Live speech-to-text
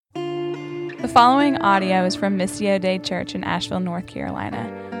following audio is from Missio Dei Church in Asheville, North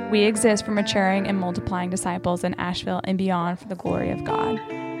Carolina. We exist for maturing and multiplying disciples in Asheville and beyond for the glory of God.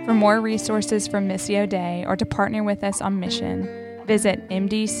 For more resources from Missio Dei or to partner with us on mission, visit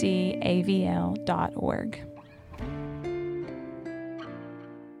mdcavl.org.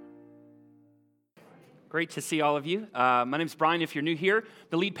 Great to see all of you. My name is Brian, if you're new here,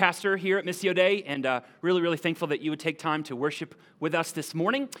 the lead pastor here at Missio Dei, and really thankful that you would take time to worship with us this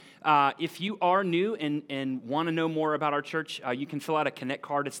morning. If you are new and want to know more about our church, you can fill out a Connect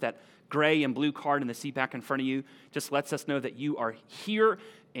card. It's that gray and blue card in the seat back in front of you. Just lets us know that you are here,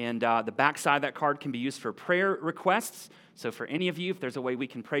 and the back side of that card can be used for prayer requests. So for any of you, if there's a way we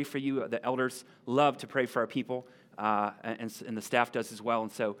can pray for you, the elders love to pray for our people. And the staff does as well.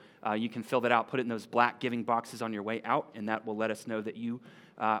 And so you can fill that out, put it in those black giving boxes on your way out, and that will let us know that you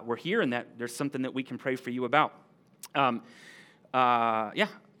were here and that there's something that we can pray for you about.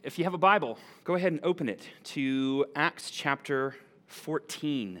 If you have a Bible, go ahead and open it to Acts chapter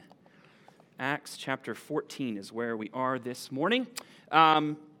 14. Acts chapter 14 is where we are this morning.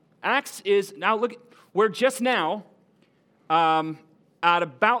 Acts is, now look, we're just now at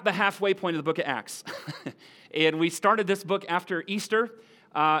about the halfway point of the book of Acts. And we started this book after Easter,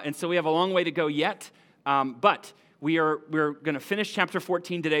 and so we have a long way to go yet. But we're going to finish chapter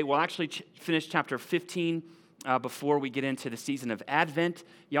 14 today. We'll actually finish chapter 15 before we get into the season of Advent.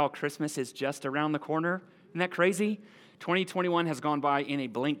 Y'all, Christmas is just around the corner. Isn't that crazy? 2021 has gone by in a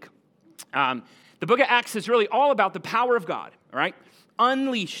blink. The book of Acts is really all about the power of God, all right?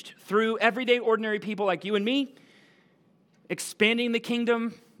 Unleashed through everyday, ordinary people like you and me, expanding the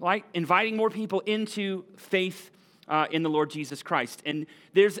kingdom, like inviting more people into faith in the Lord Jesus Christ. And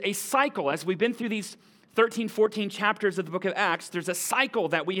there's a cycle, as we've been through these 13, 14 chapters of the book of Acts, there's a cycle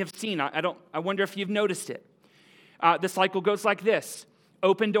that we have seen. I wonder if you've noticed it. The cycle goes like this: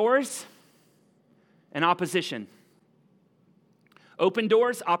 open doors and opposition. Open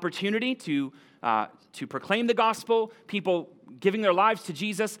doors, opportunity to proclaim the gospel, people giving their lives to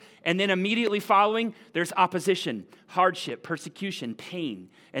Jesus, and then immediately following, there's opposition, hardship, persecution, pain.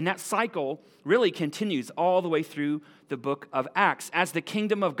 And that cycle really continues all the way through the book of Acts. As the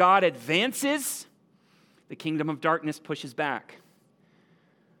kingdom of God advances, the kingdom of darkness pushes back.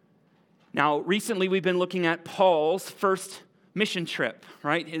 Now, recently we've been looking at Paul's first mission trip,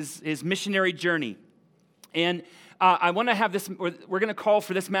 right? His missionary journey. And I want to have this, we're going to call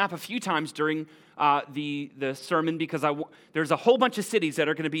for this map a few times during the sermon because there's a whole bunch of cities that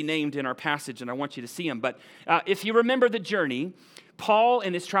are going to be named in our passage, and I want you to see them. But if you remember the journey, Paul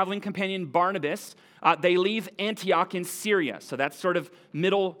and his traveling companion Barnabas, they leave Antioch in Syria. So that's sort of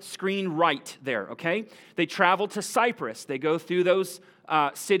middle screen right there, okay? They travel to Cyprus. They go through those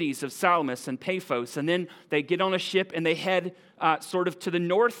cities of Salamis and Paphos, and then they get on a ship and they head sort of to the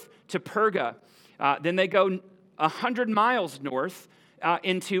north to Perga. Then they go 100 miles north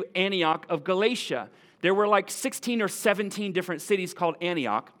into Antioch of Galatia. There were like 16 or 17 different cities called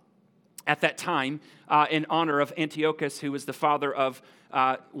Antioch at that time in honor of Antiochus, who was the father of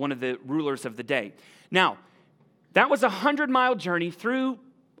one of the rulers of the day. Now, that was a 100-mile journey through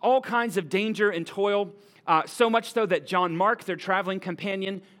all kinds of danger and toil, so much so that John Mark, their traveling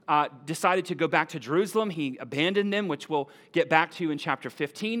companion, decided to go back to Jerusalem. He abandoned them, which we'll get back to in chapter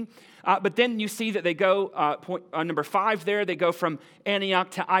 15. But then you see that they go, number 5 there, they go from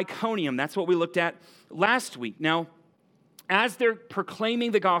Antioch to Iconium. That's what we looked at last week. Now, as they're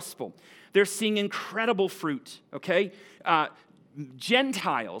proclaiming the gospel, they're seeing incredible fruit, okay?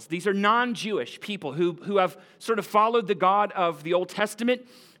 Gentiles, these are non-Jewish people who have sort of followed the God of the Old Testament.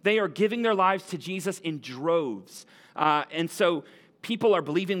 They are giving their lives to Jesus in droves. And so people are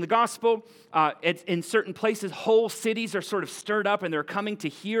believing the gospel. In certain places, whole cities are sort of stirred up and they're coming to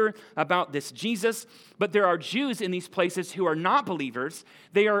hear about this Jesus. But there are Jews in these places who are not believers.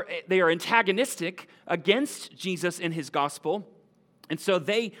 They are antagonistic against Jesus and his gospel. And so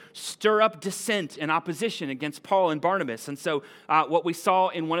they stir up dissent and opposition against Paul and Barnabas. And so what we saw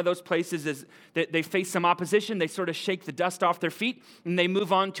in one of those places is that they face some opposition. They sort of shake the dust off their feet and they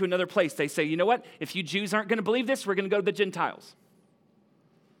move on to another place. They say, you know what? If you Jews aren't going to believe this, we're going to go to the Gentiles.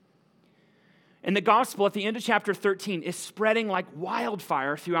 And the gospel at the end of chapter 13 is spreading like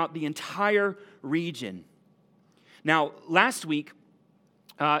wildfire throughout the entire region. Now, last week,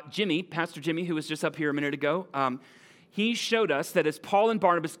 Pastor Jimmy, who was just up here a minute ago, he showed us that as Paul and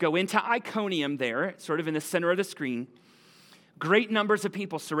Barnabas go into Iconium there, sort of in the center of the screen, great numbers of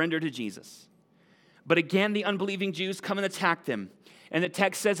people surrender to Jesus. But again, the unbelieving Jews come and attack them. And the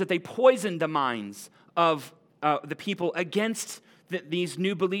text says that they poisoned the minds of the people against these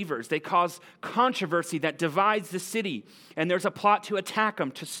new believers. They cause controversy that divides the city. And there's a plot to attack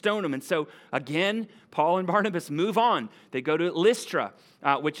them, to stone them. And so, again, Paul and Barnabas move on. They go to Lystra,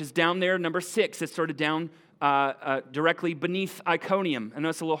 which is down there, number 6. It's sort of down directly beneath Iconium. I know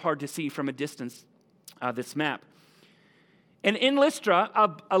it's a little hard to see from a distance, this map. And in Lystra,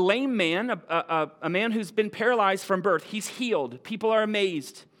 a lame man, a man who's been paralyzed from birth, he's healed. People are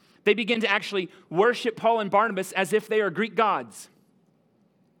amazed. They begin to actually worship Paul and Barnabas as if they are Greek gods.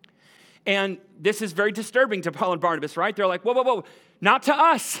 And this is very disturbing to Paul and Barnabas, right? They're like, whoa, whoa, whoa, not to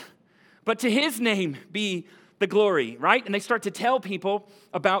us, but to his name be the glory, right? And they start to tell people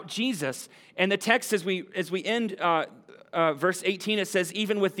about Jesus. And the text, as we end verse 18, it says,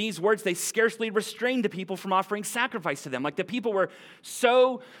 even with these words, they scarcely restrained the people from offering sacrifice to them. Like the people were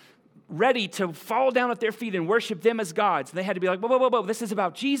so ready to fall down at their feet and worship them as gods. And they had to be like, whoa, whoa, whoa, whoa, this is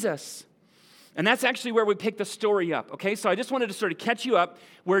about Jesus. And that's actually where we pick the story up, okay? So I just wanted to sort of catch you up.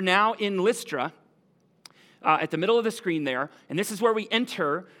 We're now in Lystra, at the middle of the screen there, and this is where we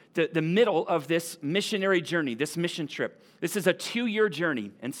enter the middle of this missionary journey, this mission trip. This is a 2-year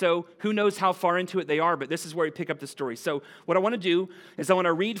journey, and so who knows how far into it they are, but this is where we pick up the story. So what I want to do is I want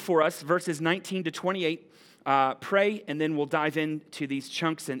to read for us verses 19 to 28, pray, and then we'll dive into these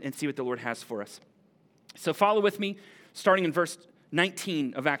chunks and see what the Lord has for us. So follow with me, starting in verse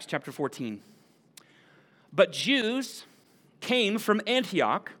 19 of Acts chapter 14. But Jews came from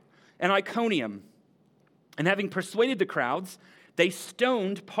Antioch and Iconium, and having persuaded the crowds, they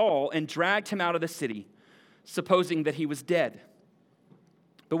stoned Paul and dragged him out of the city, supposing that he was dead.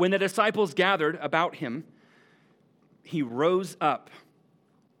 But when the disciples gathered about him, he rose up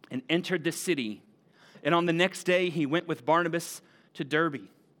and entered the city. And on the next day, he went with Barnabas to Derbe.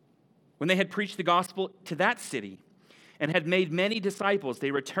 When they had preached the gospel to that city and had made many disciples,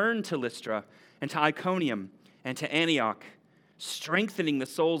 they returned to Lystra and to Iconium and to Antioch, strengthening the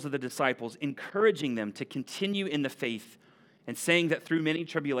souls of the disciples, encouraging them to continue in the faith, and saying that through many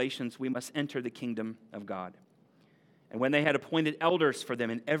tribulations we must enter the kingdom of God. And when they had appointed elders for them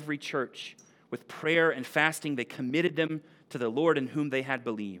in every church, with prayer and fasting, they committed them to the Lord in whom they had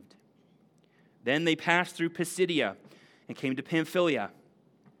believed. Then they passed through Pisidia and came to Pamphylia.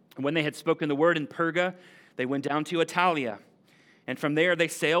 And when they had spoken the word in Perga, they went down to Attalia. And from there they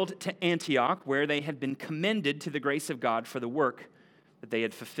sailed to Antioch, where they had been commended to the grace of God for the work that they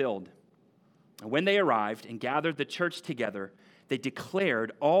had fulfilled. And when they arrived and gathered the church together, they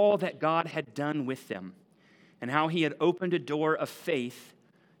declared all that God had done with them and how he had opened a door of faith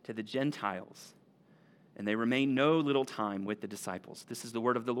to the Gentiles. And they remained no little time with the disciples. This is the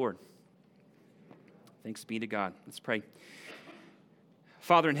word of the Lord. Thanks be to God. Let's pray.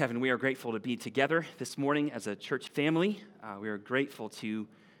 Father in heaven, we are grateful to be together this morning as a church family. We are grateful to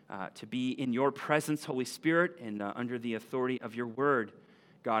be in your presence, Holy Spirit, and under the authority of your word,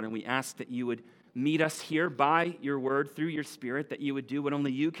 God. And we ask that you would meet us here by your word, through your Spirit, that you would do what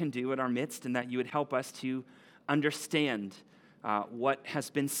only you can do in our midst, and that you would help us to understand what has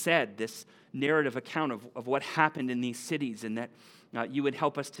been said, this narrative account of what happened in these cities, and that you would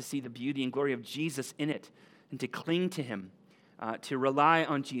help us to see the beauty and glory of Jesus in it, and to cling to him, to rely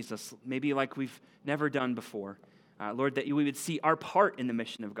on Jesus, maybe like we've never done before. Lord, that we would see our part in the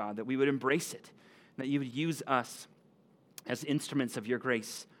mission of God, that we would embrace it, that you would use us as instruments of your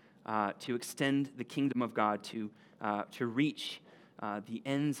grace to extend the kingdom of God, to reach the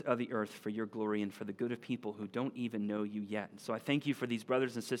ends of the earth for your glory and for the good of people who don't even know you yet. And so I thank you for these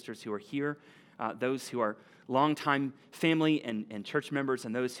brothers and sisters who are here, those who are longtime family and church members,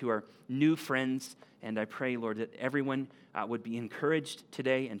 and those who are new friends. And I pray, Lord, that everyone would be encouraged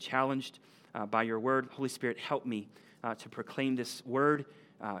today and challenged by your word. Holy Spirit, help me to proclaim this word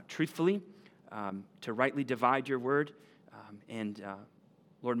truthfully, to rightly divide your word. And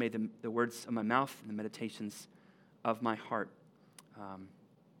Lord, may the words of my mouth and the meditations of my heart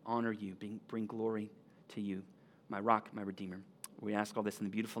honor you, bring glory to you, my rock, my redeemer. We ask all this in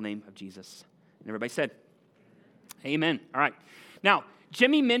the beautiful name of Jesus. And everybody said, amen. All right. Now,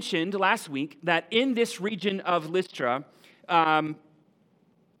 Jimmy mentioned last week that in this region of Lystra,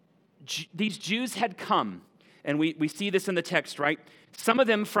 these Jews had come. And we see this in the text, right? Some of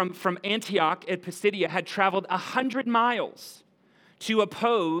them from Antioch at Pisidia had traveled 100 miles to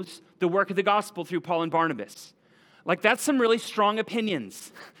oppose the work of the gospel through Paul and Barnabas. Like, that's some really strong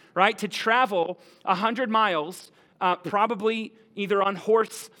opinions, right? To travel 100 miles, probably either on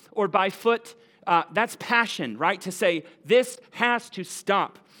horse or by foot, that's passion, right? To say, this has to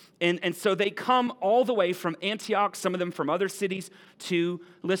stop. And so they come all the way from Antioch, some of them from other cities, to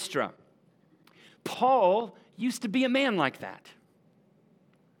Lystra. Paul used to be a man like that.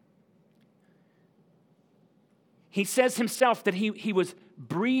 he says himself that he was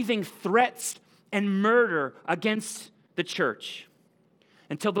breathing threats and murder against the church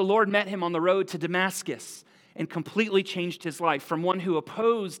until the Lord met him on the road to Damascus and completely changed his life from one who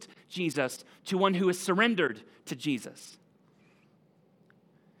opposed Jesus to one who has surrendered to Jesus.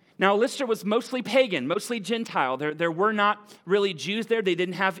 Now, Lystra was mostly pagan, mostly Gentile. There were not really Jews there. They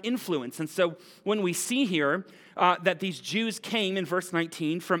didn't have influence. And so when we see here that these Jews came in verse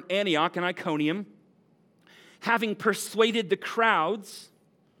 19 from Antioch and Iconium, having persuaded the crowds,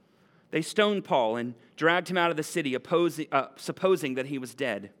 they stoned Paul and dragged him out of the city, supposing that he was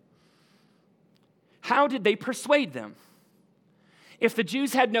dead. How did they persuade them? If the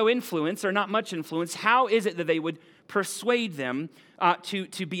Jews had no influence or not much influence, how is it that they would persuade them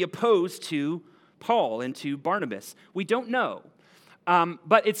to be opposed to Paul and to Barnabas? We don't know.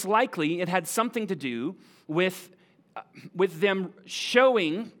 But it's likely it had something to do with them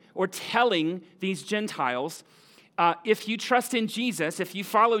showing or telling these Gentiles, if you trust in Jesus, if you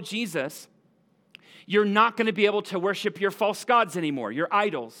follow Jesus, you're not going to be able to worship your false gods anymore, your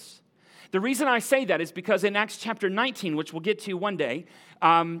idols. The reason I say that is because in Acts chapter 19, which we'll get to one day,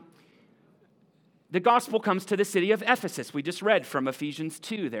 the gospel comes to the city of Ephesus. We just read from Ephesians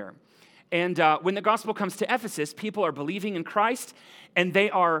 2 there. And when the gospel comes to Ephesus, people are believing in Christ, and they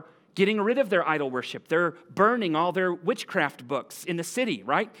are getting rid of their idol worship. They're burning all their witchcraft books in the city,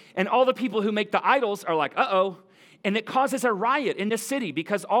 right? And all the people who make the idols are like, uh-oh. And it causes a riot in the city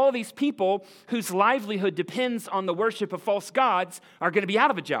because all these people whose livelihood depends on the worship of false gods are going to be out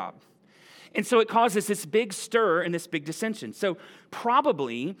of a job. And so it causes this big stir and this big dissension. So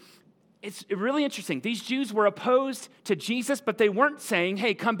probably, it's really interesting. These Jews were opposed to Jesus, but they weren't saying,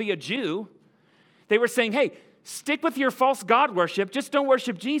 hey, come be a Jew. They were saying, hey, stick with your false god worship, just don't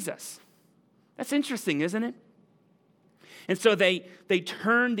worship Jesus. That's interesting, isn't it? And so they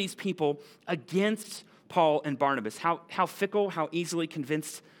turned these people against Paul and Barnabas. How fickle, how easily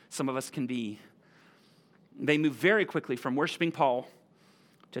convinced some of us can be. They moved very quickly from worshiping Paul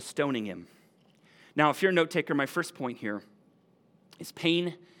to stoning him. Now, if you're a note taker, my first point here is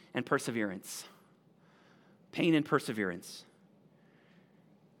pain and perseverance. Pain and perseverance.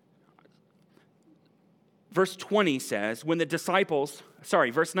 Verse 20 says,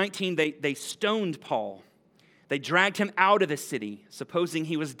 verse 19, they stoned Paul. They dragged him out of the city, supposing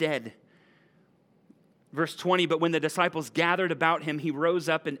he was dead. Verse 20, but when the disciples gathered about him, he rose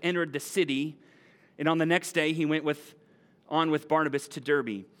up and entered the city, and on the next day he went on with Barnabas to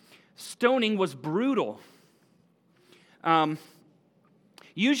Derbe. Stoning was brutal.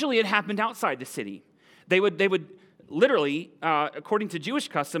 Usually it happened outside the city. They would literally, according to Jewish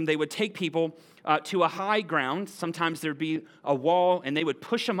custom, they would take people to a high ground. Sometimes there'd be a wall, and they would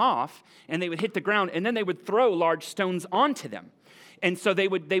push them off, and they would hit the ground, and then they would throw large stones onto them. And so they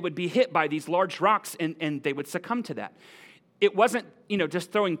would be hit by these large rocks, and they would succumb to that. It wasn't,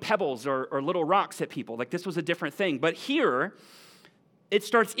 just throwing pebbles or little rocks at people. Like, this was a different thing. But here, it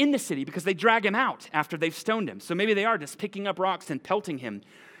starts in the city because they drag him out after they've stoned him. So maybe they are just picking up rocks and pelting him.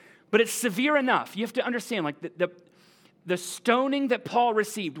 But it's severe enough. You have to understand, like, the stoning that Paul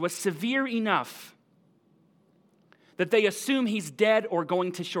received was severe enough that they assume he's dead or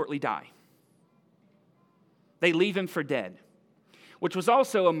going to shortly die. They leave him for dead, which was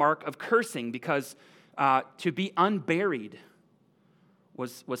also a mark of cursing because to be unburied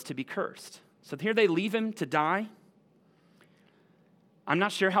was to be cursed. So here they leave him to die. I'm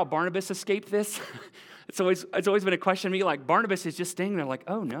not sure how Barnabas escaped this. It's always been a question to me, like, Barnabas is just staying there like,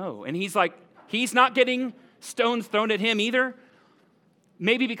 oh no. And he's not getting stones thrown at him either.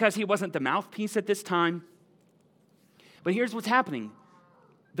 Maybe because he wasn't the mouthpiece at this time. But here's what's happening.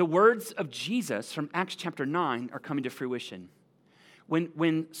 The words of Jesus from Acts chapter 9 are coming to fruition.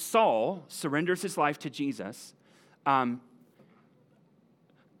 When Saul surrenders his life to Jesus,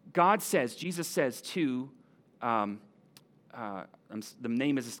 Jesus says to, the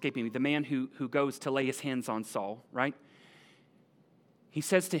name is escaping me, the man who goes to lay his hands on Saul, right? He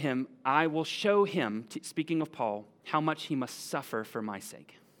says to him, I will show him, speaking of Paul, how much he must suffer for my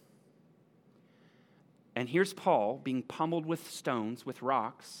sake. And here's Paul being pummeled with stones, with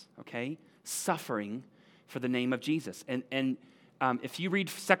rocks, okay, suffering for the name of Jesus. And if you read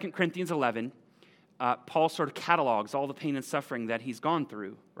 2 Corinthians 11, Paul sort of catalogs all the pain and suffering that he's gone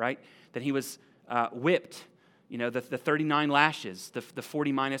through, right? That he was whipped, the 39 lashes, the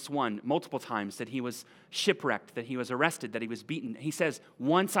 40 minus 1, multiple times, that he was shipwrecked, that he was arrested, that he was beaten. He says,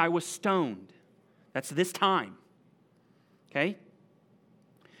 once I was stoned. That's this time, okay?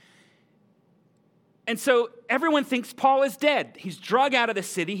 And so everyone thinks Paul is dead. He's drug out of the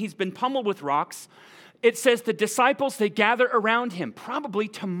city. He's been pummeled with rocks. It says the disciples, they gather around him, probably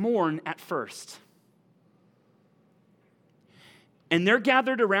to mourn at first. And they're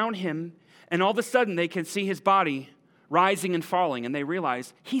gathered around him, and all of a sudden they can see his body rising and falling, and they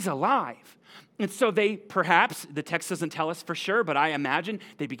realize he's alive. And so they perhaps, the text doesn't tell us for sure, but I imagine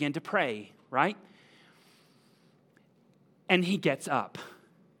they begin to pray, right? And he gets up.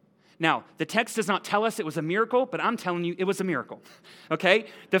 Now, the text does not tell us it was a miracle, but I'm telling you it was a miracle, okay?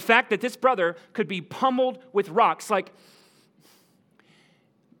 The fact that this brother could be pummeled with rocks, like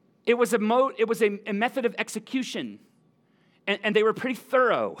it was a method of execution, and they were pretty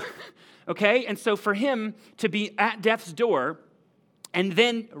thorough, okay? And so for him to be at death's door and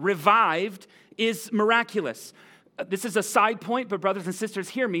then revived is miraculous. This is a side point, but brothers and sisters,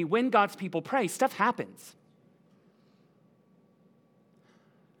 hear me. When God's people pray, stuff happens.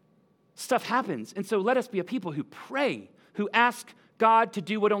 Stuff happens. And so let us be a people who pray, who ask God to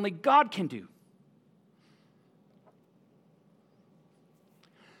do what only God can do.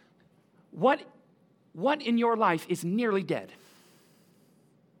 What in your life is nearly dead?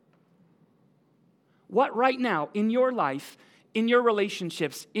 What right now in your life, in your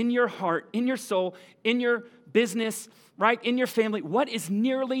relationships, in your heart, in your soul, in your business, right, in your family, what is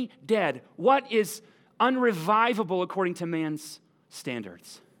nearly dead? What is unrevivable according to man's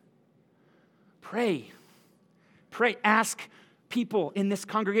standards? Pray. Pray. Ask people in this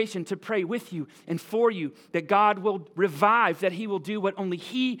congregation to pray with you and for you, that God will revive, that he will do what only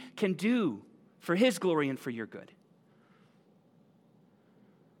he can do for his glory and for your good.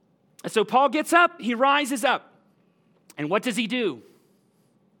 And so Paul gets up, he rises up. And what does he do?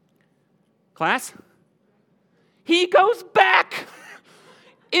 Class? He goes back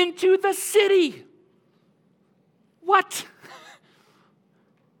into the city. What?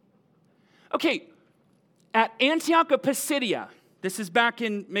 Okay, at Antioch of Pisidia, this is back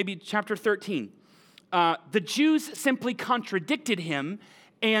in maybe chapter 13, the Jews simply contradicted him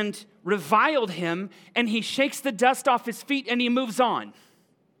and reviled him, and he shakes the dust off his feet and he moves on.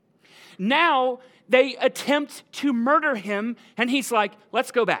 Now they attempt to murder him, and he's like,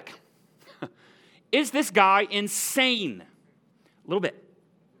 let's go back. Is this guy insane? A little bit.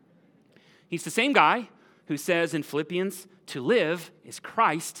 He's the same guy who says in Philippians, to live is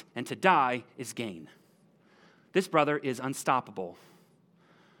Christ and to die is gain. This brother is unstoppable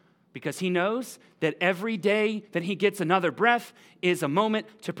because he knows that every day that he gets another breath is a moment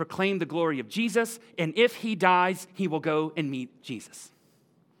to proclaim the glory of Jesus, and if he dies, he will go and meet Jesus.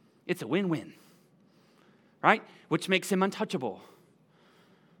 It's a win-win, right? Which makes him untouchable.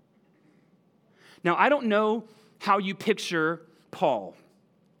 Now, I don't know how you picture Paul.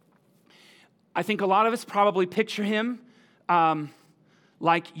 I think a lot of us probably picture him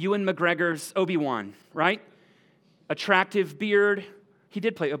like Ewan McGregor's Obi-Wan, right? Attractive beard. He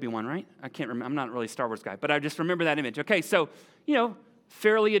did play Obi-Wan, right? I can't remember. I'm not really a Star Wars guy, but I just remember that image. Okay, so,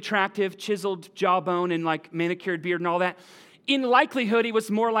 fairly attractive, chiseled jawbone and like manicured beard and all that. In likelihood, he was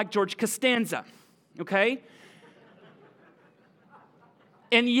more like George Costanza, okay?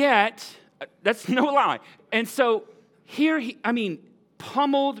 And yet, that's no lie. And so here,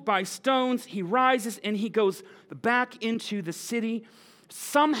 pummeled by stones, he rises and he goes back into the city.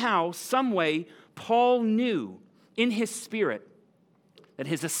 Somehow, some way, Paul knew in his spirit that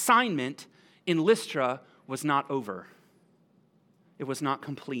his assignment in Lystra was not over. It was not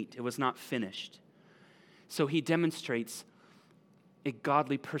complete. It was not finished. So he demonstrates a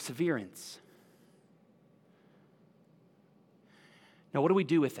godly perseverance. Now, what do we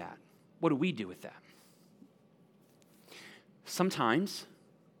do with that? What do we do with that? Sometimes,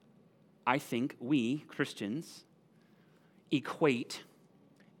 I think we, Christians, equate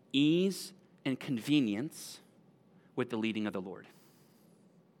ease and convenience with the leading of the Lord.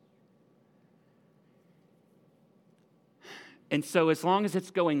 And so as long as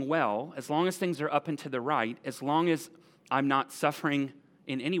it's going well, as long as things are up and to the right, as long as I'm not suffering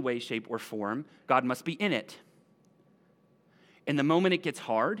in any way, shape, or form, God must be in it. And the moment it gets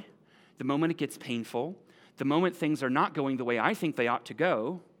hard, the moment it gets painful, the moment things are not going the way I think they ought to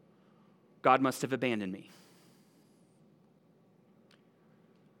go, God must have abandoned me.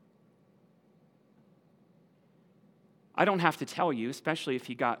 I don't have to tell you, especially if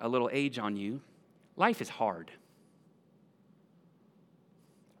you got a little age on you, life is hard.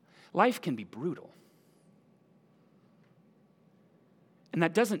 Life can be brutal. And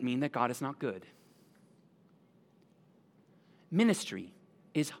that doesn't mean that God is not good. Ministry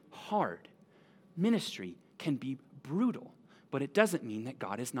is hard. Ministry can be brutal, but it doesn't mean that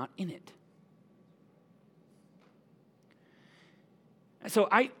God is not in it. So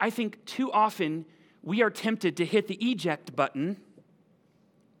I think too often we are tempted to hit the eject button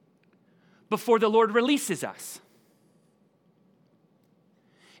before the Lord releases us.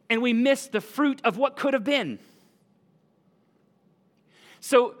 And we miss the fruit of what could have been.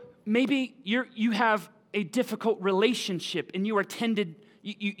 So maybe you have a difficult relationship and you are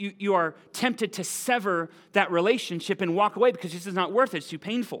tempted to sever that relationship and walk away because this is not worth it. It's too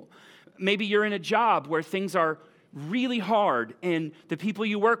painful. Maybe you're in a job where things are really hard and the people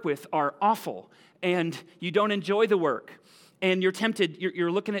you work with are awful and you don't enjoy the work. And you're tempted,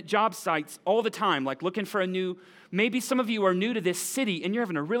 you're looking at job sites all the time, like looking for maybe some of you are new to this city and you're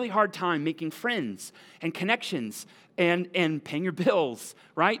having a really hard time making friends and connections and paying your bills,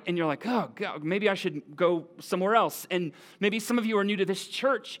 right? And you're like, oh, God, maybe I should go somewhere else. And maybe some of you are new to this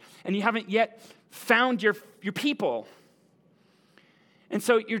church and you haven't yet found your people. And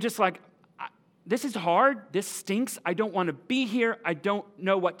so you're just like, this is hard, this stinks, I don't want to be here, I don't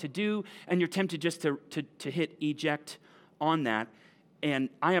know what to do. And you're tempted just to hit eject on that. And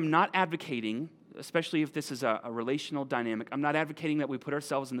I am not advocating, especially if this is a relational dynamic, I'm not advocating that we put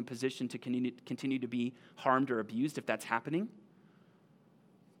ourselves in the position to continue to be harmed or abused if that's happening.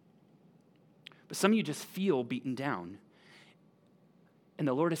 But some of you just feel beaten down. And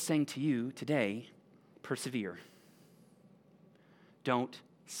the Lord is saying to you today, persevere. Don't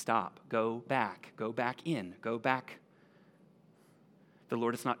stop. Go back in, go back. The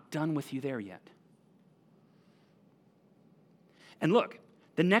Lord is not done with you there yet. And look,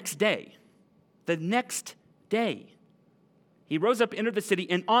 the next day, he rose up, entered the city,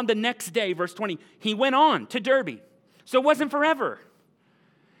 and on the next day, verse 20, he went on to Derbe. So it wasn't forever.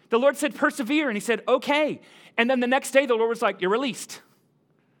 The Lord said, persevere, and he said, okay. And then the next day, the Lord was like, you're released.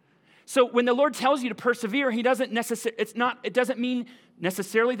 So when the Lord tells you to persevere, it doesn't mean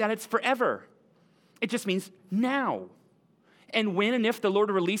necessarily that it's forever. It just means now. And when and if the Lord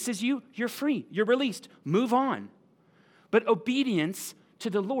releases you, you're free, you're released, move on. But obedience to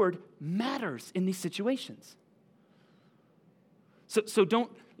the Lord matters in these situations. So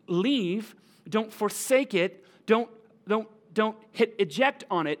don't leave, don't forsake it, don't hit eject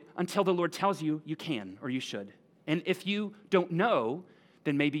on it until the Lord tells you you can or you should. And if you don't know,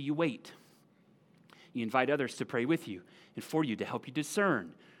 then maybe you wait. You invite others to pray with you and for you to help you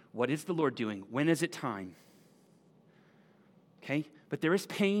discern what is the Lord doing, when is it time. Okay? But there is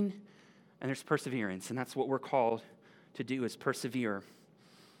pain and there's perseverance, and that's what we're called to do, is persevere.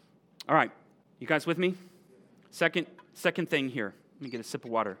 All right, you guys with me? Second thing here. Let me get a sip of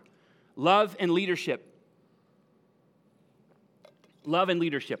water. Love and leadership. Love and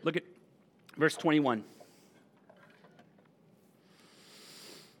leadership. Look at verse 21.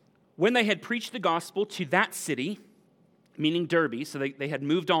 When they had preached the gospel to that city, meaning Derbe, so they had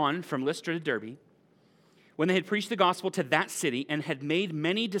moved on from Lystra to Derbe. When they had preached the gospel to that city and had made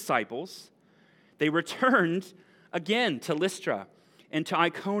many disciples, they returned again to Lystra and to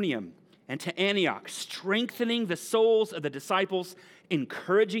Iconium and to Antioch, strengthening the souls of the disciples,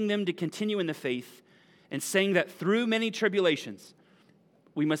 encouraging them to continue in the faith, and saying that through many tribulations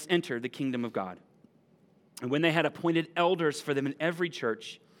we must enter the kingdom of God. And when they had appointed elders for them in every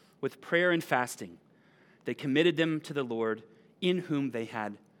church, with prayer and fasting, they committed them to the Lord, in whom they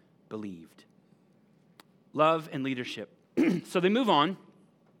had believed. Love and leadership. So they move on.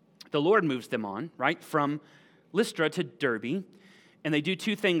 The Lord moves them on, right, from Lystra to Derbe, and they do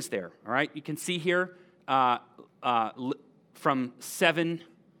two things there, all right? You can see here from 7,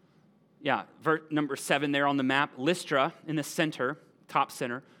 number 7 there on the map, Lystra in the center, top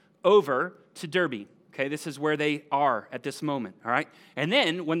center, over to Derbe. Okay, this is where they are at this moment, all right? And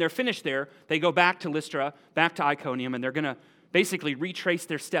then when they're finished there, they go back to Lystra, back to Iconium, and they're going to basically retrace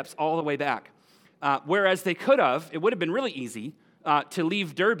their steps all the way back. Whereas they could have, it would have been really easy to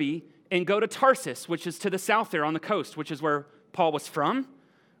leave Derbe and go to Tarsus, which is to the south there on the coast, which is where Paul was from,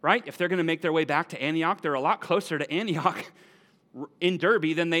 right? If they're going to make their way back to Antioch, they're a lot closer to Antioch in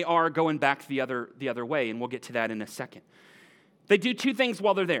Derbe than they are going back the other way, and we'll get to that in a second. They do two things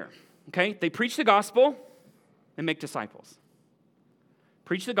while they're there. Okay, they preach the gospel and make disciples.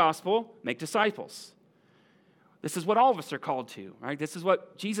 Preach the gospel, make disciples. This is what all of us are called to, right? This is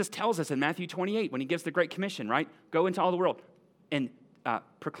what Jesus tells us in Matthew 28 when he gives the Great Commission, right? Go into all the world and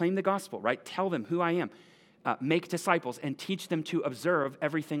proclaim the gospel, right? Tell them who I am. Make disciples and teach them to observe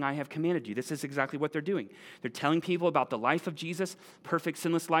everything I have commanded you. This is exactly what they're doing. They're telling people about the life of Jesus, perfect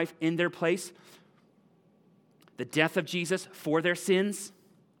sinless life in their place, the death of Jesus for their sins,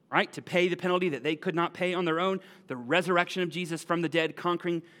 right, to pay the penalty that they could not pay on their own, the resurrection of Jesus from the dead,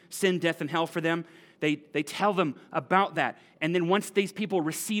 conquering sin, death, and hell for them. They tell them about that. And then once these people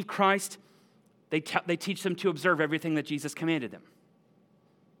receive Christ, they teach them to observe everything that Jesus commanded them.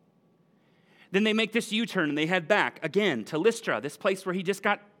 Then they make this U-turn and they head back again to Lystra, this place where he just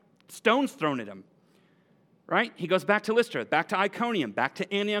got stones thrown at him, right? He goes back to Lystra, back to Iconium, back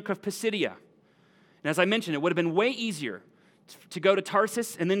to Antioch of Pisidia. And as I mentioned, it would have been way easier to go to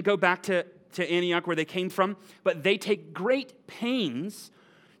Tarsus and then go back to Antioch where they came from, but they take great pains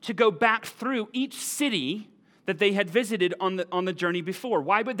to go back through each city that they had visited on the journey before.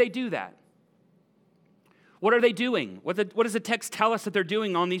 Why would they do that? What are they doing? What does the text tell us that they're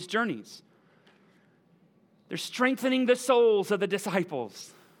doing on these journeys? They're strengthening the souls of the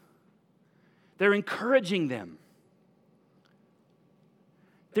disciples. They're encouraging them.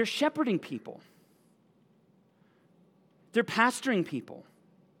 They're shepherding people. They're pastoring people.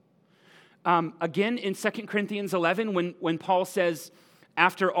 Again, in 2 Corinthians 11, when Paul says,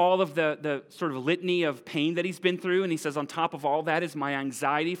 after all of the sort of litany of pain that he's been through, and he says, on top of all that is my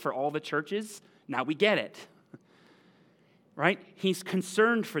anxiety for all the churches, now we get it. Right? He's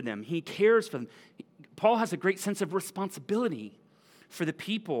concerned for them. He cares for them. Paul has a great sense of responsibility for the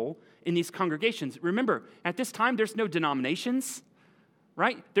people in these congregations. Remember, at this time, there's no denominations,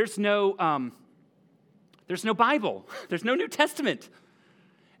 right? There's no Bible. There's no New Testament.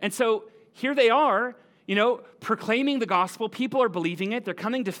 And so here they are, proclaiming the gospel. People are believing it. They're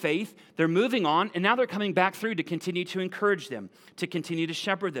coming to faith. They're moving on. And now they're coming back through to continue to encourage them, to continue to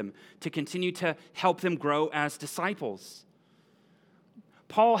shepherd them, to continue to help them grow as disciples.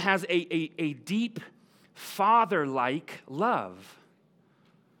 Paul has a deep father-like love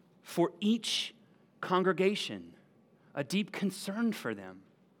for each congregation, a deep concern for them,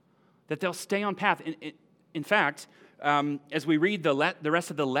 that they'll stay on path. In fact, as we read the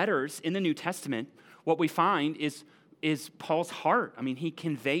rest of the letters in the New Testament, what we find is Paul's heart. I mean, he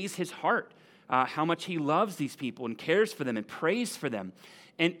conveys his heart, how much he loves these people and cares for them and prays for them.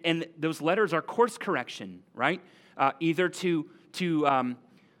 And those letters are course correction, right? Either to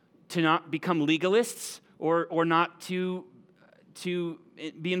not become legalists or not to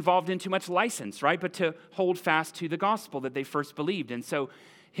be involved in too much license, right? But to hold fast to the gospel that they first believed. And so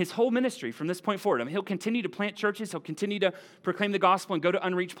his whole ministry from this point forward, he'll continue to plant churches, he'll continue to proclaim the gospel and go to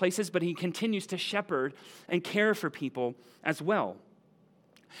unreached places, but he continues to shepherd and care for people as well.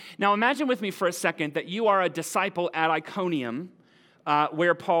 Now imagine with me for a second that you are a disciple at Iconium,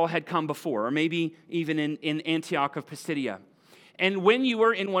 where Paul had come before, or maybe even in Antioch of Pisidia. And when you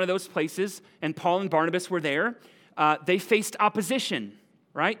were in one of those places, and Paul and Barnabas were there, they faced opposition,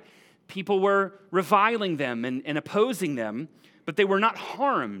 right? People were reviling them and opposing them, but they were not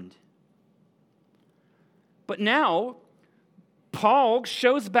harmed. But now, Paul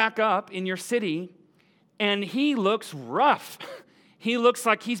shows back up in your city, and he looks rough. He looks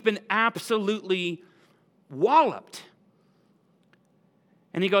like he's been absolutely walloped.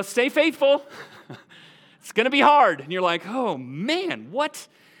 And he goes, stay faithful. It's going to be hard. And you're like, oh, man, what?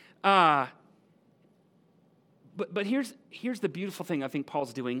 But here's the beautiful thing I think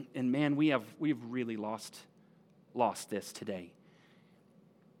Paul's doing, and man, we've really lost this today.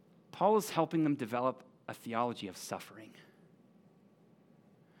 Paul is helping them develop a theology of suffering.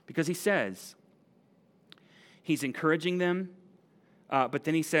 Because he says, he's encouraging them, but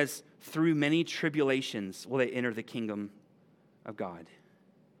then he says, through many tribulations will they enter the kingdom of God.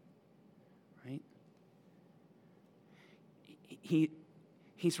 Right?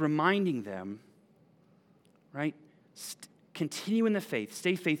 He's reminding them, right? Continue in the faith,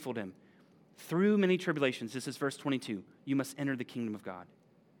 stay faithful to him. Through many tribulations, this is verse 22, you must enter the kingdom of God.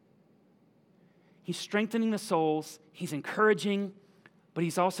 He's strengthening the souls, he's encouraging, but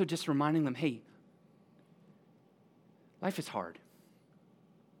he's also just reminding them, hey, life is hard.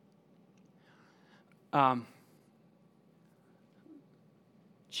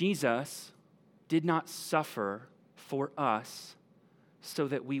 Jesus did not suffer for us so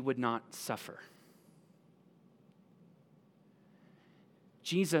that we would not suffer.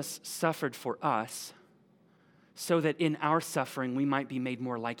 Jesus suffered for us so that in our suffering we might be made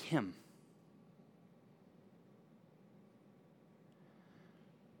more like him.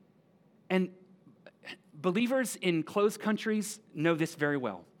 And believers in closed countries know this very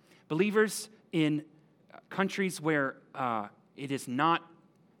well. Believers in countries where it is not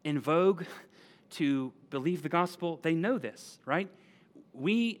in vogue to believe the gospel, they know this, right?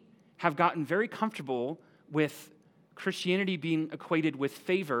 We have gotten very comfortable with Christianity being equated with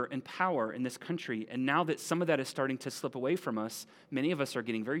favor and power in this country. And now that some of that is starting to slip away from us, many of us are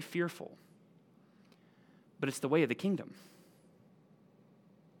getting very fearful. But it's the way of the kingdom.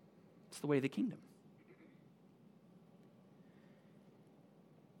 It's the way of the kingdom.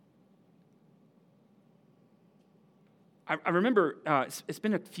 I remember, it's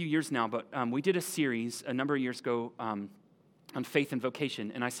been a few years now, but we did a series a number of years ago on faith and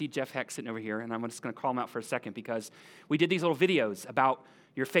vocation, and I see Jeff Heck sitting over here, and I'm just going to call him out for a second because we did these little videos about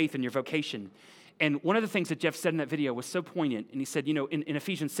your faith and your vocation. And one of the things that Jeff said in that video was so poignant. And he said, in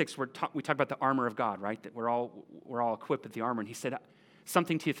Ephesians 6, we talk about the armor of God, right? That we're all equipped with the armor. And he said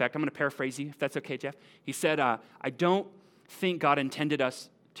something to the effect, I'm going to paraphrase you, if that's okay, Jeff. He said, I don't think God intended us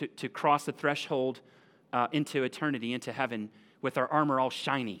to cross the threshold into eternity, into heaven, with our armor all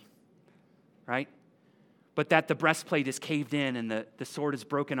shiny, right? But that the breastplate is caved in and the sword is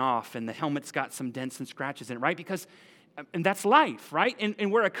broken off and the helmet's got some dents and scratches in it, right? And that's life, right?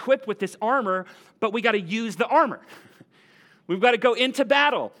 And we're equipped with this armor, but we got to use the armor. We've got to go into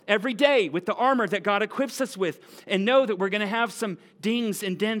battle every day with the armor that God equips us with and know that we're going to have some dings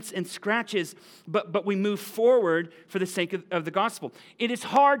and dents and scratches, but we move forward for the sake of the gospel. It is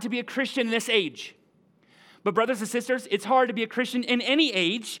hard to be a Christian in this age. But brothers and sisters, it's hard to be a Christian in any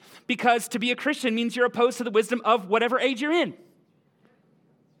age, because to be a Christian means you're opposed to the wisdom of whatever age you're in.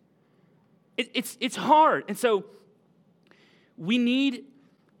 It's hard. And so we need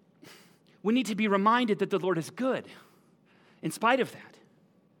to be reminded that the Lord is good in spite of that.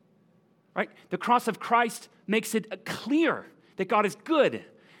 Right? The cross of Christ makes it clear that God is good,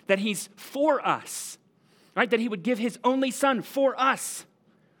 that he's for us, right? That he would give his only son for us.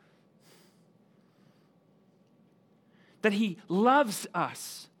 That he loves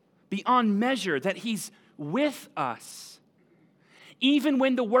us beyond measure, that he's with us, even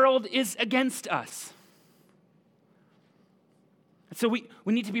when the world is against us. And so we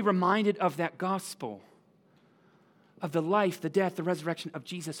need to be reminded of that gospel, of the life, the death, the resurrection of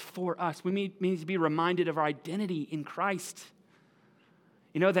Jesus for us. We need to be reminded of our identity in Christ.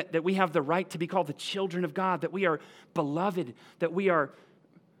 That we have the right to be called the children of God, that we are beloved, that we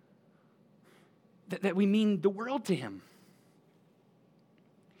mean the world to him.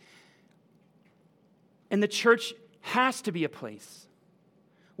 And the church has to be a place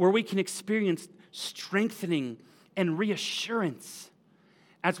where we can experience strengthening and reassurance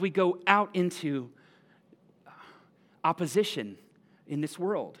as we go out into opposition in this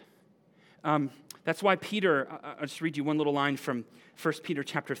world. That's why Peter, I'll just read you one little line from 1 Peter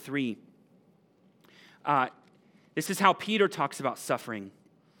chapter 3. This is how Peter talks about suffering.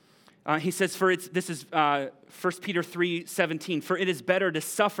 He says, this is 1 Peter 3:17, for it is better to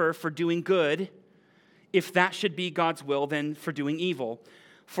suffer for doing good, if that should be God's will, than for doing evil.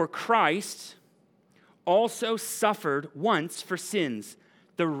 For Christ also suffered once for sins,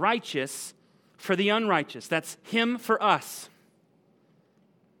 the righteous for the unrighteous. That's him for us,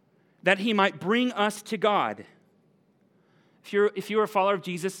 that he might bring us to God. If you're a follower of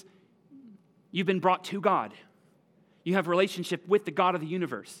Jesus, you've been brought to God. You have a relationship with the God of the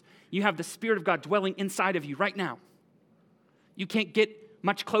universe. You have the Spirit of God dwelling inside of you right now. You can't get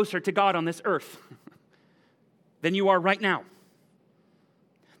much closer to God on this earth than you are right now.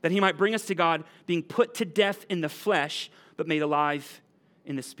 That he might bring us to God, being put to death in the flesh, but made alive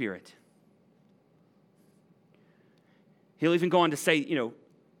in the Spirit. He'll even go on to say,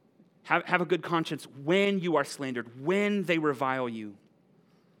 have a good conscience when you are slandered, when they revile you,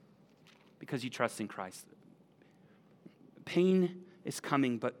 because you trust in Christ. Pain is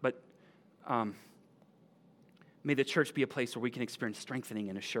coming, but may the church be a place where we can experience strengthening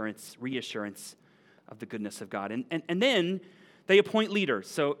and reassurance of the goodness of God. And then they appoint leaders.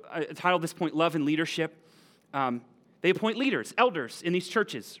 So I titled this point, Love and Leadership. They appoint leaders, elders in these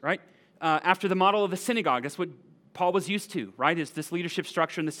churches, right? After the model of the synagogue. That's what Paul was used to, right? Is this leadership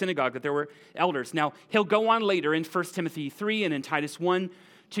structure in the synagogue, that there were elders. Now, he'll go on later in 1 Timothy 3 and in Titus 1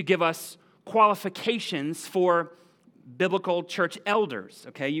 to give us qualifications for biblical church elders,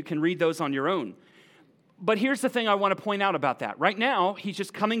 okay? You can read those on your own. But here's the thing I want to point out about that. Right now, he's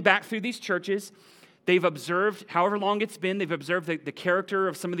just coming back through these churches. They've observed, however long it's been, they've observed the character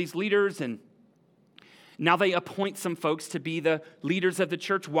of some of these leaders, and now they appoint some folks to be the leaders of the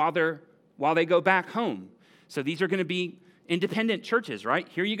church while they go back home. So these are going to be independent churches, right?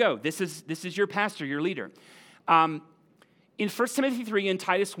 Here you go. This is your pastor, your leader. In 1 Timothy 3 and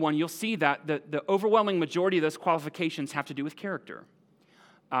Titus 1, you'll see that the overwhelming majority of those qualifications have to do with character.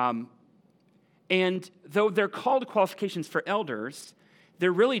 And though they're called qualifications for elders,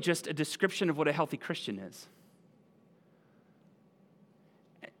 they're really just a description of what a healthy Christian is.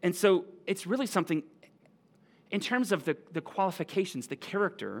 And so it's really something, in terms of the qualifications, the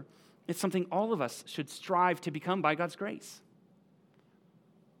character, it's something all of us should strive to become by God's grace.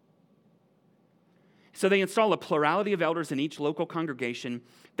 So they install a plurality of elders in each local congregation.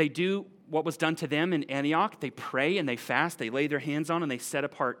 They do what was done to them in Antioch. They pray and they fast. They lay their hands on and they set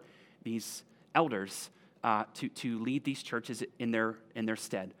apart these elders to lead these churches in their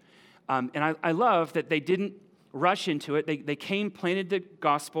stead. And I love that they didn't rush into it. They came, planted the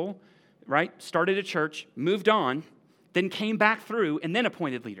gospel, right? Started a church, moved on, then came back through and then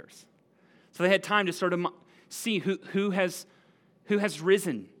appointed leaders. So they had time to sort of see who has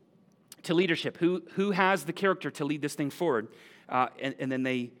risen to leadership, who has the character to lead this thing forward. And then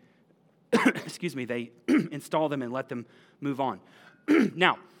they, they install them and let them move on.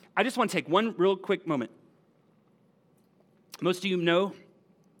 Now, I just want to take one real quick moment. Most of you know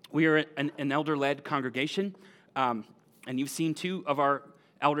we are an elder-led congregation, and you've seen two of our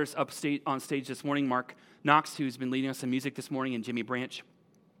elders on stage this morning, Mark Knox, who's been leading us in music this morning, and Jimmy Branch,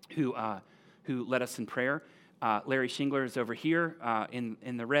 who led us in prayer. Larry Shingler is over here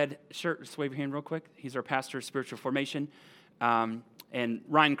in the red shirt. Just wave your hand real quick. He's our pastor of spiritual formation. And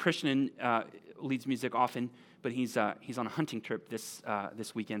Ryan Krishnan leads music often, but he's on a hunting trip this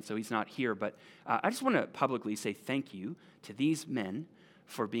weekend, so he's not here. But I just want to publicly say thank you to these men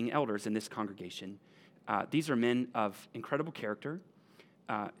for being elders in this congregation. These are men of incredible character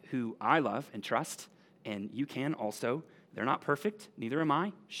who I love and trust, and you can also. They're not perfect, neither am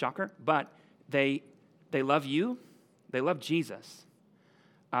I, shocker, but they love you, they love Jesus,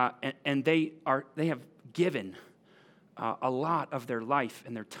 and they have given a lot of their life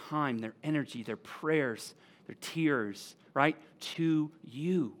and their time, their energy, their prayers, their tears, right, to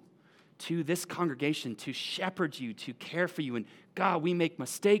you, to this congregation, to shepherd you, to care for you. And God, we make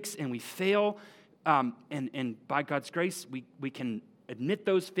mistakes and we fail, and by God's grace, we can admit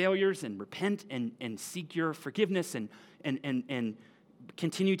those failures and repent and seek your forgiveness and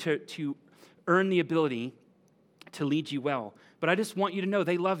continue to earn the ability to lead you well. But I just want you to know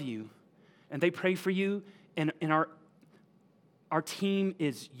they love you and they pray for you, and our team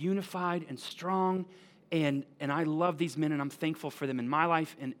is unified and strong, and I love these men, and I'm thankful for them in my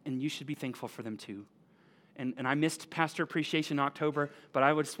life, and you should be thankful for them too. And I missed Pastor Appreciation in October, but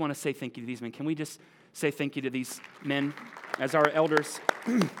I would just want to say thank you to these men. Can we just say thank you to these men as our elders?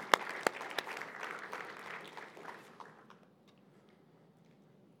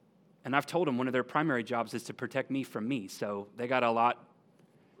 And I've told them one of their primary jobs is to protect me from me, so they got a lot.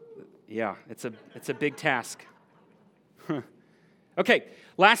 Yeah, it's a big task. Okay,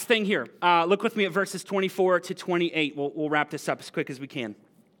 last thing here. Look with me at verses 24 to 28. We'll wrap this up as quick as we can.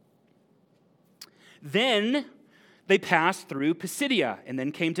 Then they passed through Pisidia and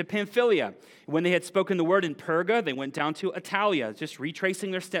then came to Pamphylia. When they had spoken the word in Perga, they went down to Attalia, just retracing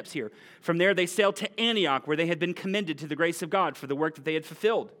their steps here. From there, they sailed to Antioch, where they had been commended to the grace of God for the work that they had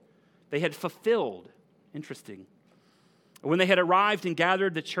fulfilled. Interesting. When they had arrived and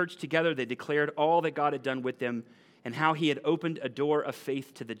gathered the church together, they declared all that God had done with them and how he had opened a door of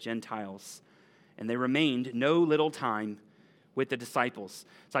faith to the Gentiles. And they remained no little time with the disciples.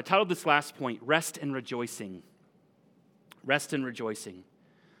 So I titled this last point, Rest and Rejoicing. Rest and rejoicing.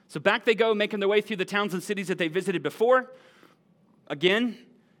 So back they go, making their way through the towns and cities that they visited before. Again,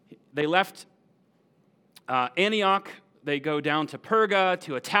 they left Antioch. They go down to Perga,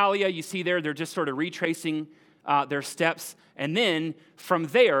 to Attalia. You see there, they're just sort of retracing their steps. And then from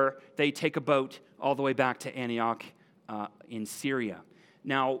there, they take a boat all the way back to Antioch in Syria.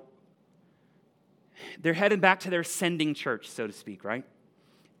 Now, they're headed back to their sending church, so to speak, right?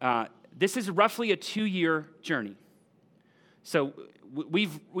 This is roughly a 2-year journey. So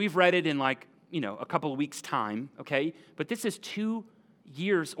we've read it in a couple of weeks' time, okay? But this is 2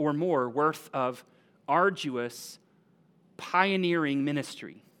 years or more worth of arduous, pioneering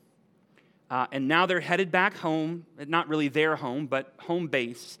ministry. And now they're headed back home, not really their home, but home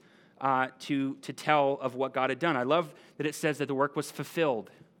base, to tell of what God had done. I love that it says that the work was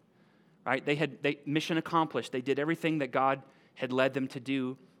fulfilled, right? They mission accomplished. They did everything that God had led them to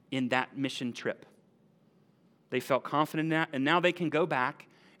do in that mission trip. They felt confident in that, and now they can go back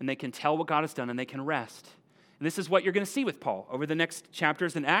and they can tell what God has done and they can rest. And this is what you're going to see with Paul over the next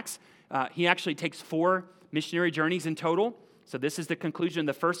chapters in Acts. He actually takes 4 missionary journeys in total. So this is the conclusion of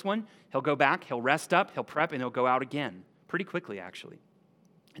the first one. He'll go back, he'll rest up, he'll prep, and he'll go out again. Pretty quickly, actually.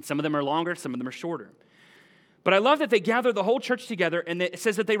 And some of them are longer, some of them are shorter. But I love that they gather the whole church together, and it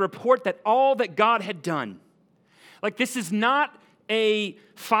says that they report that all that God had done. Like, this is not a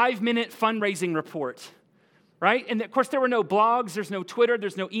 5-minute fundraising report, right? And of course, there were no blogs, there's no Twitter,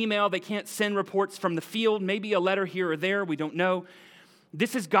 there's no email. They can't send reports from the field, maybe a letter here or there, we don't know.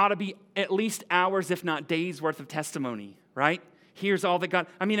 This has got to be at least hours, if not days worth of testimony, right? Here's all that God,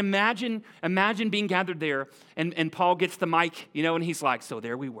 imagine being gathered there, and Paul gets the mic, and he's like, so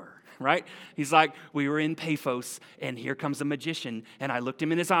there we were, right? He's like, we were in Paphos, and here comes a magician, and I looked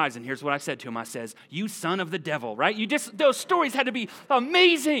him in his eyes, and here's what I said to him. I says, you son of the devil, right? Those stories had to be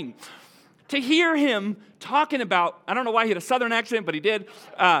amazing. To hear him talking about, I don't know why he had a southern accent, but he did.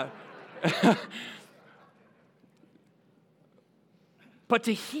 But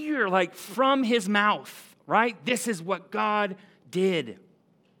to hear, from his mouth, right? This is what God did.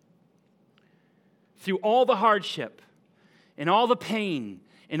 through all the hardship and all the pain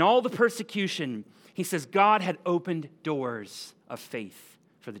and all the persecution, he says God had opened doors of faith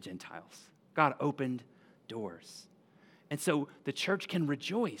for the Gentiles. God opened doors. And so the church can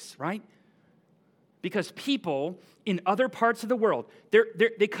rejoice, right? Because people in other parts of the world,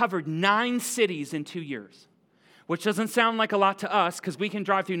 they covered 9 cities in 2 years, which doesn't sound like a lot to us because we can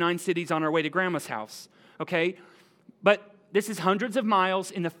drive through 9 cities on our way to grandma's house, okay? But this is hundreds of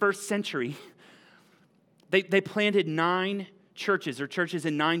miles in the first century. They planted 9 churches or churches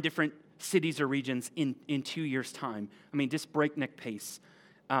in 9 different cities or regions in 2 years' time. I mean, just breakneck pace.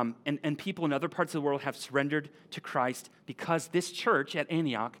 And people in other parts of the world have surrendered to Christ because this church at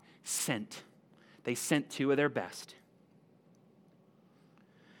Antioch sent. They sent 2 of their best.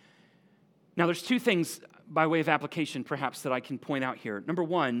 Now, there's 2 things by way of application, perhaps, that I can point out here. Number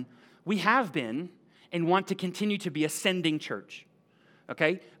 1, we have been and want to continue to be a sending church.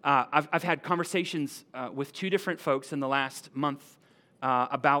 Okay? I've had conversations with 2 different folks in the last month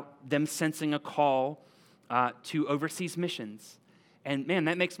about them sensing a call to overseas missions. And man,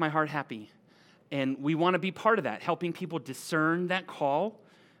 that makes my heart happy. And we want to be part of that, helping people discern that call,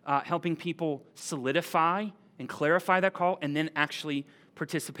 helping people solidify and clarify that call, and then actually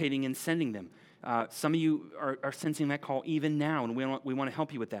participating in sending them. Some of you are sensing that call even now, and we want to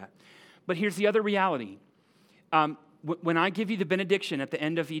help you with that. But here's the other reality. When I give you the benediction at the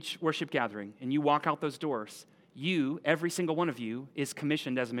end of each worship gathering, and you walk out those doors, you, every single one of you, is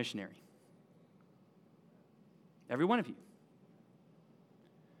commissioned as a missionary. Every one of you.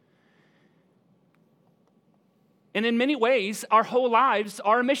 And in many ways, our whole lives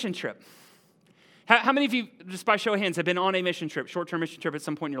are a mission trip. How many of you, just by show of hands, have been on a mission trip, short-term mission trip at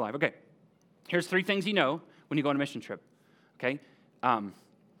some point in your life? Okay, here's 3 things you know when you go on a mission trip, okay? I'm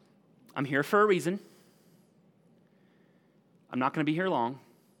here for a reason. I'm not going to be here long,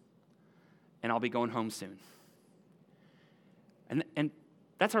 and I'll be going home soon. And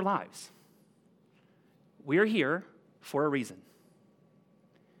that's our lives. We're here for a reason.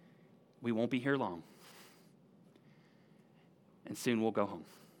 We won't be here long. And soon we'll go home.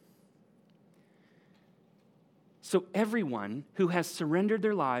 So everyone who has surrendered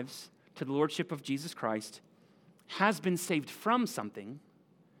their lives to the Lordship of Jesus Christ has been saved from something,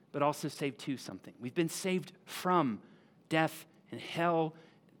 but also saved to something. We've been saved from death and hell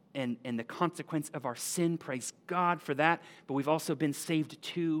and the consequence of our sin. Praise God for that. But we've also been saved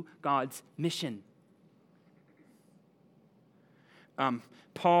to God's mission.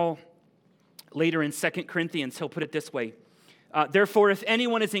 Paul, later in 2 Corinthians, he'll put it this way. Therefore, if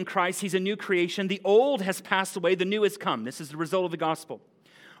anyone is in Christ, he's a new creation. The old has passed away, the new has come. This is the result of the gospel.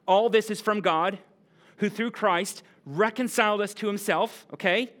 All this is from God, who through Christ reconciled us to himself,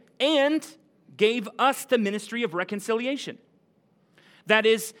 okay, and gave us the ministry of reconciliation. That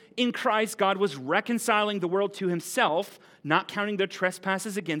is, in Christ, God was reconciling the world to himself, not counting their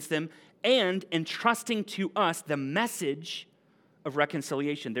trespasses against them, and entrusting to us the message of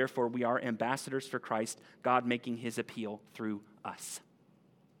reconciliation. Therefore, we are ambassadors for Christ, God making his appeal through us.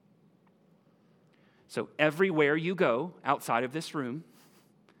 So everywhere you go outside of this room,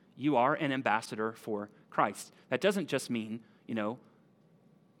 you are an ambassador for Christ. That doesn't just mean,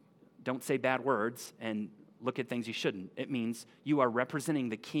 don't say bad words and look at things you shouldn't. It means you are representing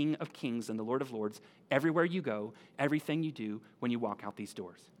the King of Kings and the Lord of Lords everywhere you go, everything you do when you walk out these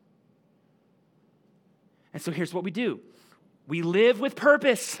doors. And so here's what we do. We live with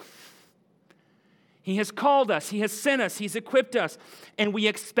purpose. He has called us. He has sent us. He's equipped us. And we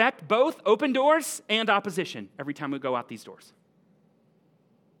expect both open doors and opposition every time we go out these doors.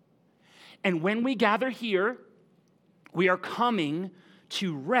 And when we gather here, we are coming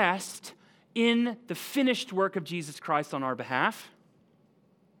to rest in the finished work of Jesus Christ on our behalf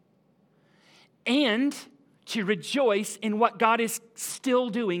and to rejoice in what God is still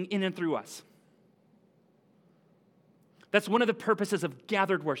doing in and through us. That's one of the purposes of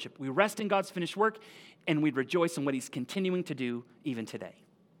gathered worship. We rest in God's finished work, and we rejoice in what he's continuing to do even today.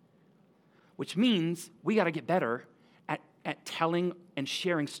 Which means we got to get better at telling and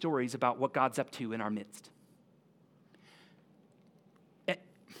sharing stories about what God's up to in our midst.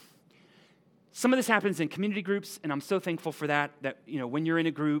 Some of this happens in community groups, and I'm so thankful for that, when you're in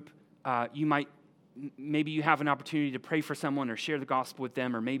a group, maybe you have an opportunity to pray for someone or share the gospel with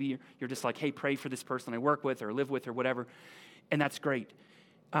them, or maybe you're just like, hey, pray for this person I work with or live with or whatever, and that's great.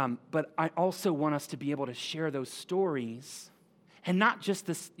 But I also want us to be able to share those stories, and not just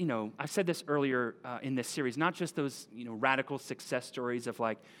this, I said this earlier in this series, not just those, radical success stories of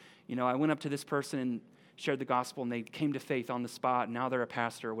like, I went up to this person and shared the gospel and they came to faith on the spot and now they're a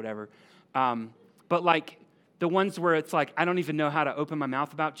pastor or whatever. But like the ones where it's like, I don't even know how to open my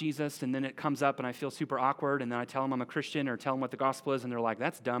mouth about Jesus, and then it comes up and I feel super awkward, and then I tell them I'm a Christian or tell them what the gospel is, and they're like,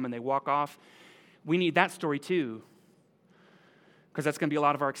 that's dumb, and they walk off. We need that story too, because that's going to be a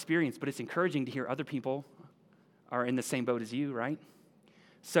lot of our experience, but it's encouraging to hear other people are in the same boat as you, right?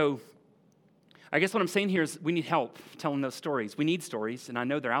 So I guess what I'm saying here is we need help telling those stories. We need stories, and I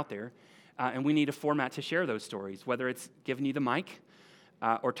know they're out there, and we need a format to share those stories, whether it's giving you the mic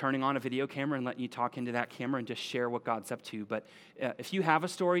or turning on a video camera and letting you talk into that camera and just share what God's up to. But if you have a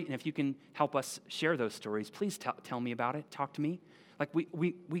story and if you can help us share those stories, please tell me about it. Talk to me. Like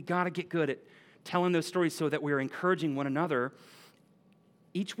we got to get good at telling those stories so that we're encouraging one another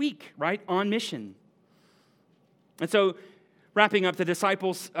each week, right, on mission. And so wrapping up, the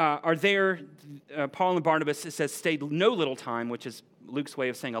disciples are there. Paul and Barnabas, it says, stayed no little time, which is Luke's way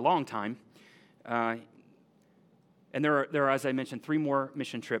of saying a long time. And there are, as I mentioned, 3 more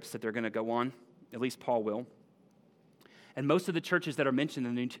mission trips that they're going to go on. At least Paul will. And most of the churches that are mentioned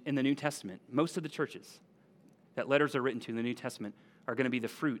in the New Testament, most of the churches that letters are written to in the New Testament are going to be the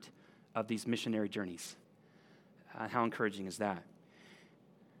fruit of these missionary journeys. How encouraging is that?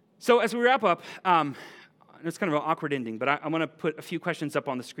 So as we wrap up, it's kind of an awkward ending, but I want to put a few questions up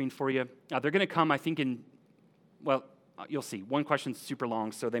on the screen for you. They're going to come, I think, you'll see. One question's super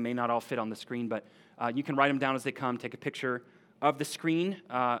long, so they may not all fit on the screen, but you can write them down as they come. Take a picture of the screen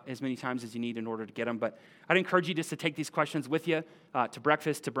as many times as you need in order to get them. But I'd encourage you just to take these questions with you to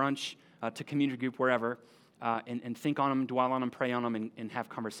breakfast, to brunch, to community group, wherever, and think on them, dwell on them, pray on them, and have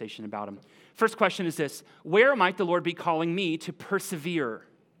conversation about them. First question is this: where might the Lord be calling me to persevere?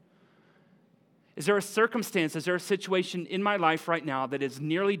 Is there a circumstance, is there a situation in my life right now that is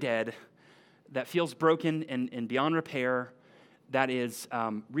nearly dead, that feels broken and beyond repair, that is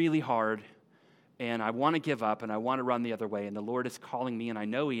really hard, and I want to give up, and I want to run the other way, and the Lord is calling me, and I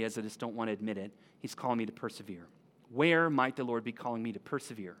know He is, I just don't want to admit it. He's calling me to persevere. Where might the Lord be calling me to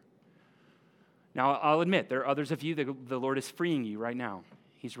persevere? Now, I'll admit, there are others of you that the Lord is freeing you right now.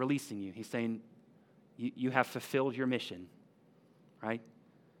 He's releasing you. He's saying, you have fulfilled your mission, right?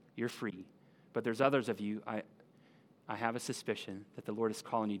 You're free. But there's others of you, I have a suspicion that the Lord is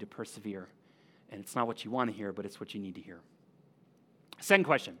calling you to persevere. And it's not what you want to hear, but it's what you need to hear. Second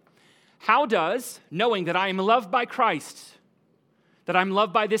question: how does knowing that I am loved by Christ, that I'm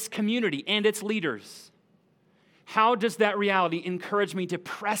loved by this community and its leaders, how does that reality encourage me to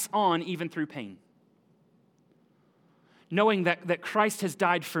press on even through pain? Knowing that Christ has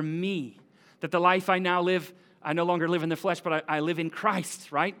died for me, that the life I now live, I no longer live in the flesh, but I live in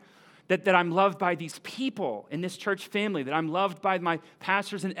Christ, right? That I'm loved by these people in this church family, that I'm loved by my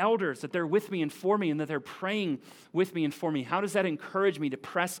pastors and elders, that they're with me and for me, and that they're praying with me and for me. How does that encourage me to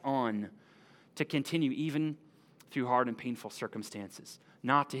press on, to continue even through hard and painful circumstances?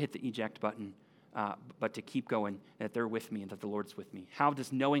 Not to hit the eject button, but to keep going, that they're with me and that the Lord's with me. How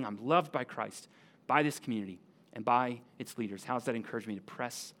does knowing I'm loved by Christ, by this community, and by its leaders, how does that encourage me to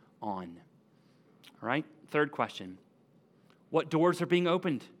press on? All right, third question: what doors are being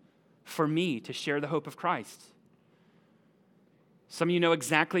opened for me to share the hope of Christ? Some of you know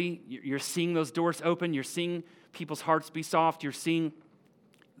exactly, you're seeing those doors open, you're seeing people's hearts be soft, you're seeing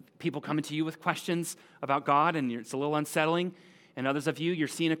people coming to you with questions about God, and it's a little unsettling. And others of you, you're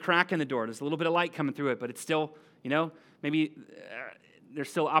seeing a crack in the door. There's a little bit of light coming through it, but it's still, maybe there's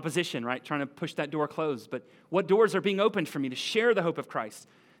still opposition, right? Trying to push that door closed. But what doors are being opened for me to share the hope of Christ?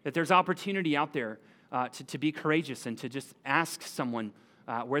 That there's opportunity out there to be courageous and to just ask someone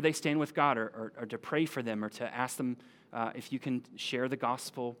where they stand with God, or to pray for them, or to ask them if you can share the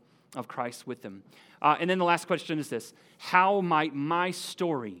gospel of Christ with them. And then the last question is this: how might my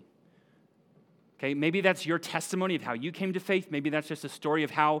story, okay, maybe that's your testimony of how you came to faith, maybe that's just a story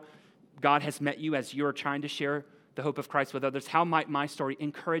of how God has met you as you're trying to share the hope of Christ with others. How might my story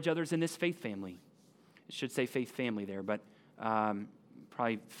encourage others in this faith family? It should say faith family there, but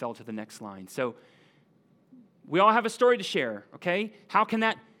probably fell to the next line. So we all have a story to share, okay? How can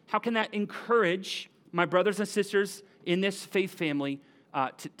that encourage my brothers and sisters in this faith family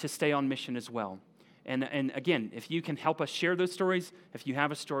to stay on mission as well? And again, if you can help us share those stories, if you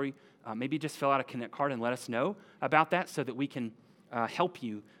have a story, maybe just fill out a Connect card and let us know about that so that we can help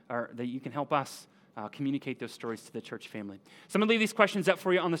you, or that you can help us communicate those stories to the church family. So I'm going to leave these questions up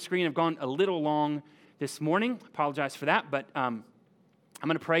for you on the screen. I've gone a little long this morning. Apologize for that, but I'm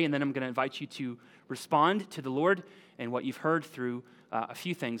going to pray, and then I'm going to invite you to respond to the Lord and what you've heard through a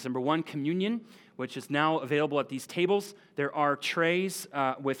few things. Number one, communion, which is now available at these tables. There are trays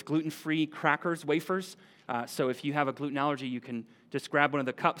with gluten-free crackers, wafers. So if you have a gluten allergy, you can just grab one of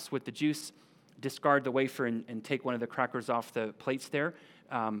the cups with the juice, discard the wafer, and take one of the crackers off the plates there.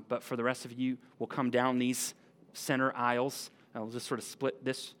 But for the rest of you, we'll come down these center aisles. We'll just sort of split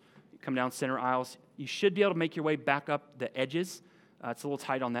this, come down center aisles. You should be able to make your way back up the edges. It's a little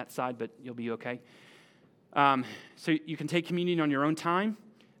tight on that side, but you'll be okay. So you can take communion on your own time.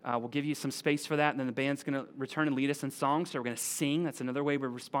 We'll give you some space for that, and then the band's going to return and lead us in song. So we're going to sing. That's another way we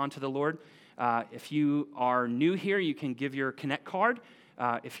respond to the Lord. If you are new here, you can give your Connect card.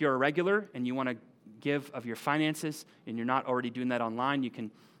 If you're a regular and you want to give of your finances and you're not already doing that online, you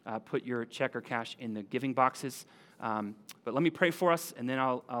can put your check or cash in the giving boxes. But let me pray for us, and then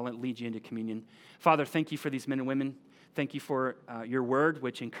I'll lead you into communion. Father, thank you for these men and women. Thank you for your word,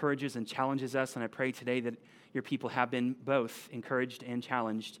 which encourages and challenges us, and I pray today that your people have been both encouraged and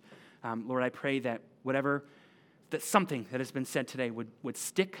challenged. Lord, I pray that that something that has been said today would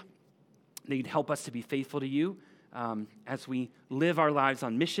stick, that you'd help us to be faithful to you as we live our lives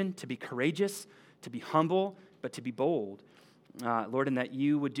on mission, to be courageous, to be humble, but to be bold. Lord, and that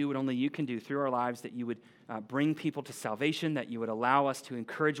you would do what only you can do through our lives, that you would bring people to salvation, that you would allow us to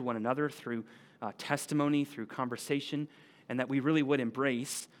encourage one another through testimony, through conversation, and that we really would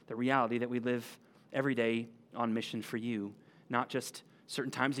embrace the reality that we live every day on mission for you, not just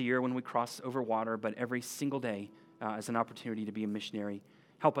certain times a year when we cross over water, but every single day as an opportunity to be a missionary.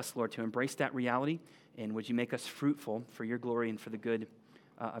 Help us, Lord, to embrace that reality, and would you make us fruitful for your glory and for the good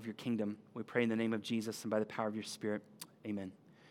of your kingdom. We pray in the name of Jesus and by the power of your Spirit. Amen.